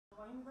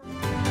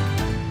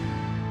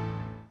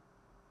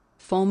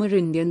former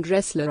Indian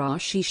wrestler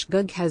Ashish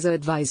Garg has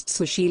advised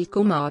Sushil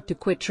Kumar to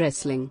quit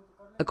wrestling.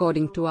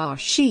 According to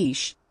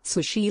Ashish,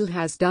 Sushil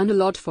has done a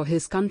lot for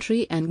his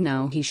country and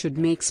now he should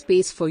make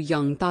space for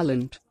young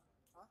talent.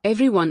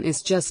 Everyone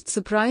is just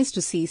surprised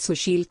to see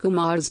Sushil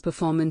Kumar's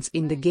performance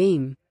in the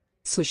game.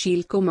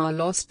 Sushil Kumar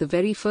lost the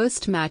very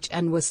first match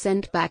and was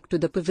sent back to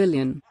the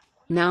pavilion.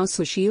 Now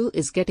Sushil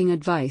is getting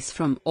advice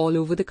from all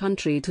over the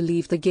country to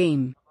leave the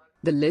game.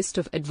 The list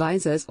of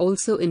advisors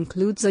also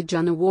includes a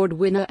Jun Award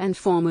winner and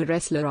former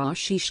wrestler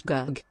Ashish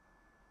Garg.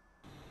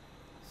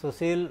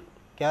 सुशील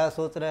क्या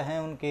सोच रहे हैं,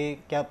 उनकी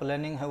क्या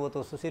planning है वो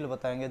तो सुशील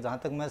बताएंगे। जहाँ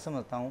तक मैं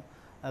समझता हूँ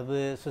अब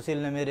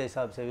सुशील ने मेरे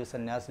हिसाब से भी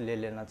संन्यास ले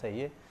लेना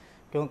चाहिए,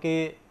 क्योंकि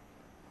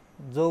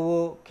जो वो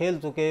खेल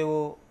चुके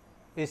वो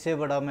इससे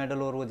बड़ा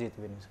मेडल और वो जीत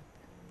भी नहीं सकते।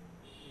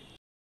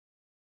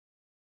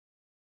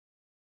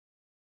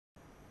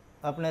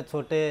 अपने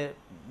छोटे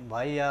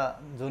भाई या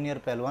जूनियर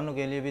पहलवानों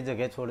के लिए भी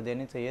जगह छोड़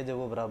देनी चाहिए जब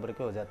वो बराबर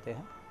के हो जाते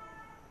हैं।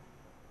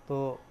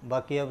 तो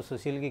बाकी अब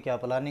सुशील की क्या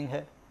प्लानिंग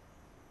है,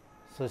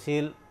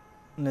 सुशील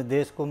ने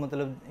देश को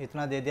मतलब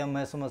इतना दे दिया।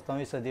 मैं समझता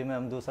हूँ इस सदी में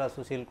हम दूसरा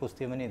सुशील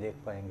कुश्ती में नहीं देख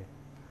पाएंगे।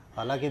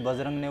 हालांकि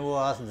बजरंग ने वो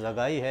आस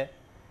जगाई है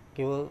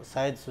कि वो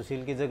शायद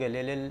सुशील की जगह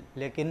ले ले,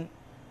 लेकिन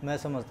मैं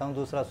समझता हूँ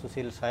दूसरा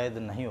सुशील शायद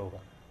नहीं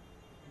होगा।